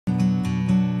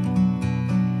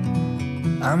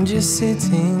I'm just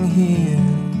sitting here.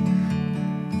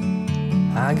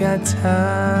 I got time,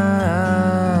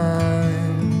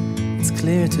 it's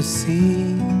clear to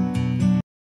see.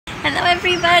 Hello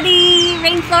everybody,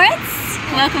 Rain Florence.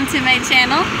 Welcome to my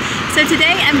channel. So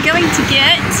today I'm going to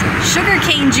get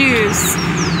sugarcane juice.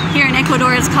 Here in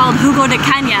Ecuador it's called jugo de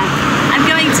caña. I'm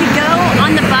going to go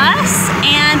on the bus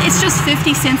and it's just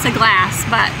 50 cents a glass,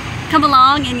 but come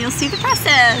along and you'll see the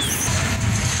process.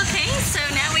 Okay, so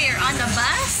now we are on the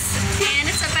bus and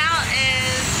it's about a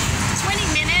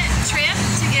 20-minute trip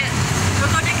to get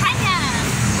jugo de caña.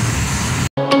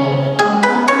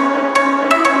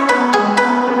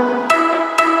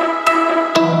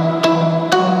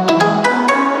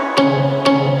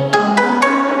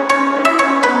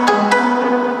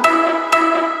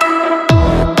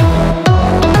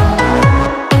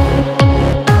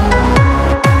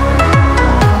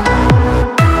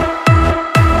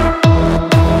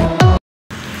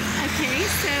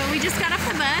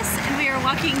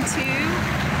 Walking to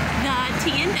the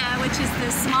tienda, which is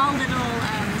the small little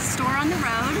store on the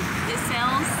road that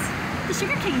sells the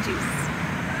sugarcane juice.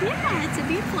 Yeah, it's a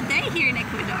beautiful day here in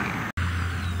Ecuador.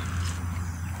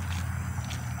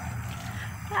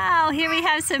 Wow, here we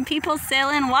have some people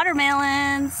selling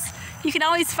watermelons. You can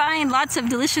always find lots of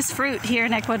delicious fruit here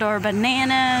in Ecuador,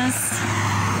 bananas.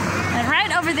 And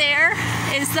right over there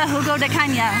is the jugo de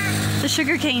caña, the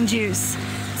sugarcane juice.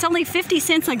 It's only 50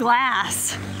 cents a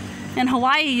glass. In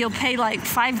Hawaii, you'll pay like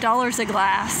 $5 a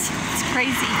glass. It's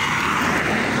crazy.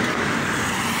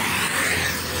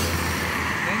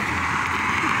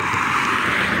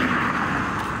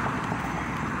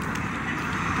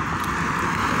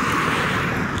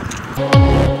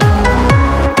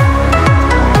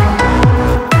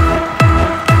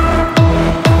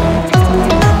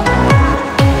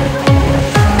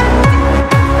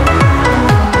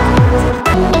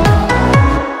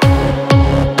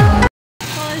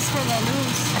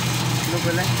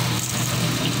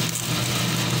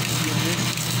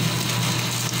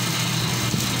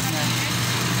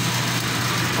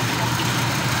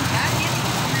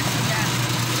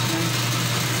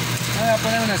 Voy a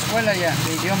poner una escuela ya,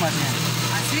 de idiomas ya.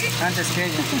 ¿Ah, sí? Antes que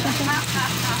ella.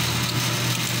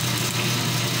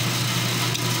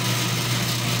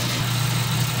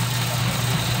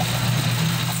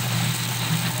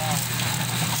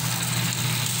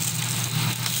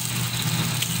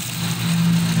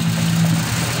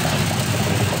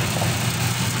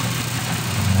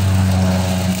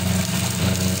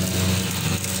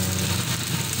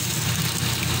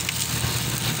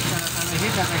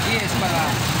 Aquí es para...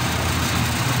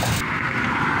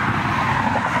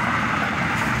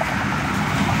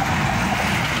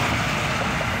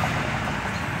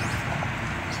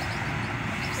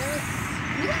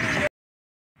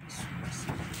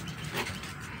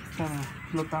 Está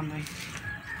flotando ahí.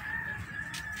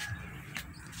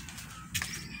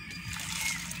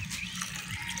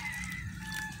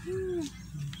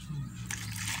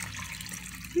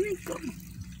 Rico.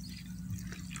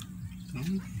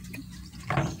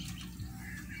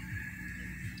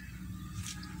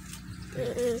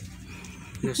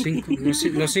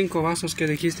 Los cinco vasos que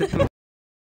dijiste tú.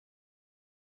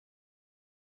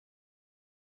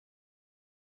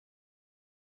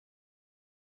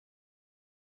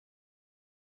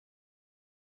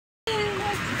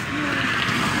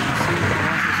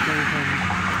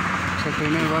 Es el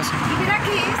primer vaso. Y mira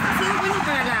que esto ha sido bueno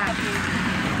para la...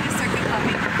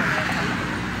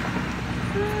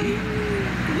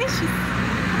 Delicious.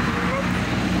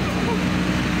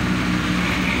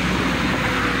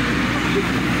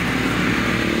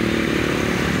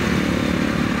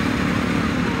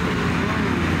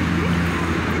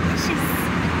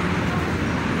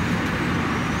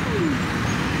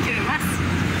 ¿Quieres más?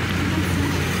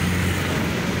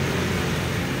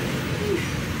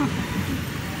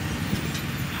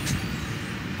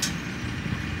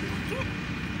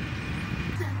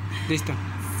 Listo.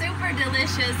 Super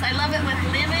delicious. I love it with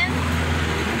lemon.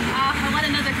 Oh, I want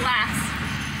another glass.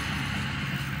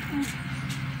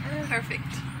 Perfect.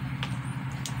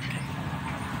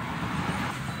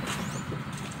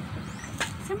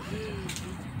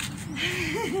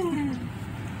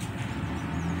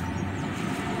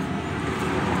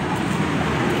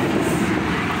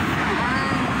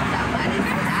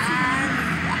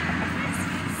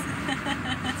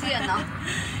 ¿Sí o no?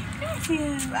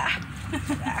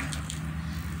 Gracias.